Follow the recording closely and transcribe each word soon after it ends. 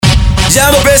Já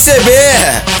vou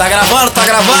perceber. Tá gravando? Tá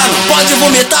gravando? Pode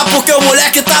vomitar porque o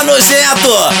moleque tá nojento.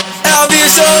 É o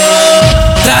bicho.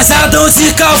 Traz a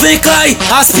musical, vem cai,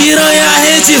 as piranha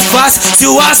rende fácil. Se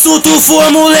o assunto for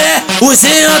mulher, o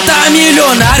Jean tá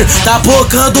milionário. Tá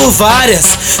pocando várias,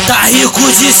 tá Rico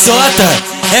De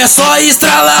Xota. É só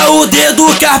estralar o dedo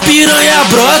que a piranha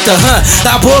brota.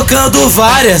 Tá bocando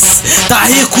várias, tá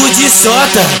Rico De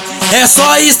Xota. É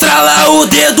só estralar o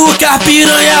dedo que a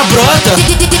piranha brota.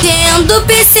 Tendo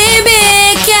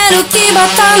perceber, quero que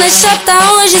bota na chata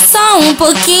hoje só um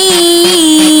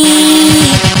pouquinho.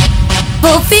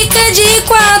 Vou ficar de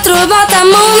quatro, bota a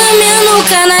mão na minha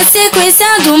nuca, na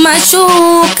sequência do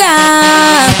machuca.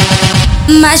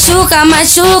 Machuca,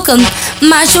 machuca,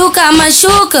 machuca,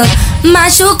 machuca,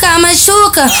 machuca,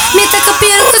 machuca. Me taca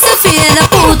piroca, seu filho da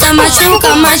puta.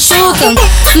 Machuca, machuca,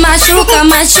 machuca,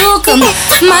 machuca,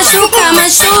 machuca,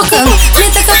 machuca. Me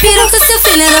taca piroca, seu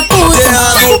filho da puta.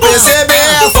 Querendo perceber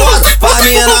é foda, faz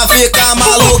mina ficar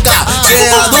maluca.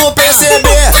 Querendo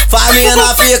perceber, faz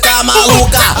mina ficar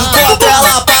maluca. Bota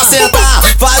ela pra sentar,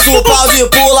 faz o pau de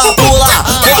pula, pula.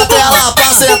 Bota ela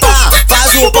pra sentar,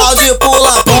 faz o pau de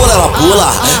pula, pula. Ela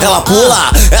pula, ela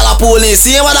pula, ela pula em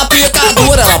cima da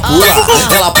picadura. Ela pula,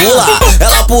 ela pula,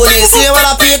 ela pula em cima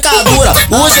da picadura.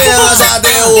 O Jean já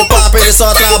deu o papo, ele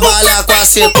só trabalha com a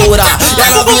cintura. E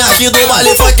a novinha aqui do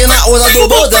baile funk na onda do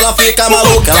bolso, ela fica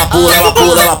maluca. Ela pula, ela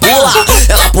pula, ela pula,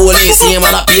 ela pula em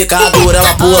cima da picadura.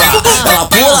 Ela pula, ela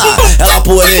pula, ela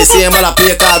pula em cima da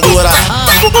picadura.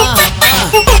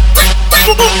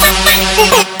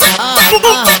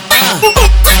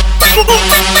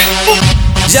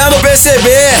 Já vou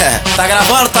perceber. Tá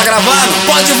gravando? Tá gravando?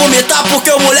 Pode vomitar porque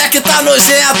o moleque tá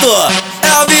nojento.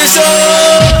 É o bicho.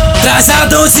 Traz a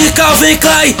musical, vem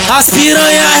cai, as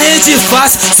piranha rende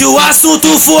fácil. Se o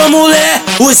assunto for mulher,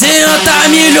 o Jean tá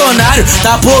milionário.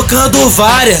 Tá pocando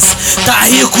várias, tá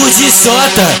Rico De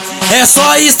Xota. É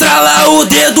só estralar o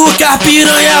dedo que a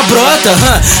piranha brota.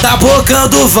 Tá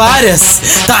bocando várias,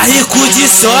 tá Rico De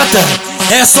Xota.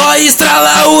 É só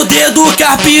estralar o dedo que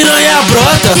a piranha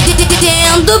brota.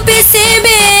 Tendo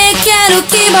perceber, quero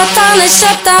que bota na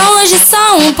chata hoje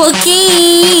só um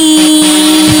pouquinho.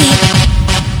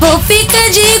 Vou ficar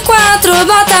de quatro,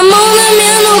 bota a mão na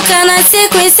minha nuca, na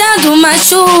sequência do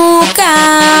machuca.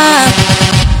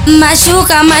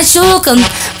 Machuca, machuca,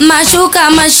 machuca,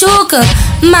 machuca,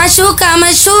 machuca,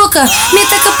 machuca. Me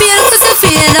taca piroca, seu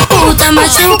filho da puta.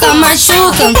 Machuca,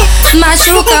 machuca,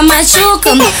 machuca,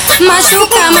 machuca,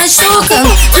 machuca, machuca.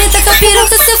 Me taca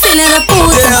piroca, seu filho da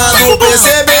puta. Querendo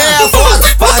perceber é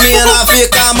foda, faz mina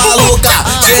ficar maluca.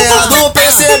 Querendo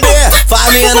perceber,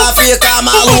 faz mina ficar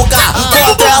maluca.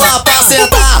 Bota ela pra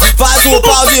sentar, faz o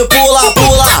pau de pula,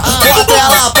 pula. Bota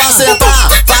ela pra sentar,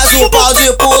 faz o pau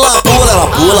de pula, pula. Ela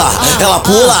pula, ela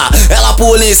pula, ela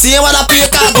pula em cima da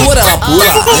picadura. Ela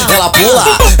pula, ela pula,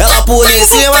 ela pula em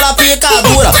cima da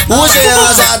picadura. O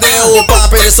Jean já deu o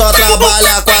papo, ele só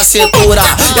trabalha com a cintura.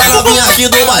 E a novinha aqui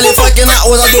do baile funk na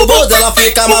onda do bolso, ela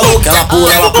fica maluca. Ela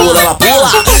pula, ela pula, ela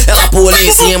pula, ela pula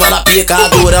em cima da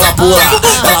picadura. Ela pula,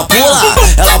 ela pula,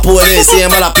 ela pula em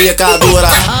cima da picadura.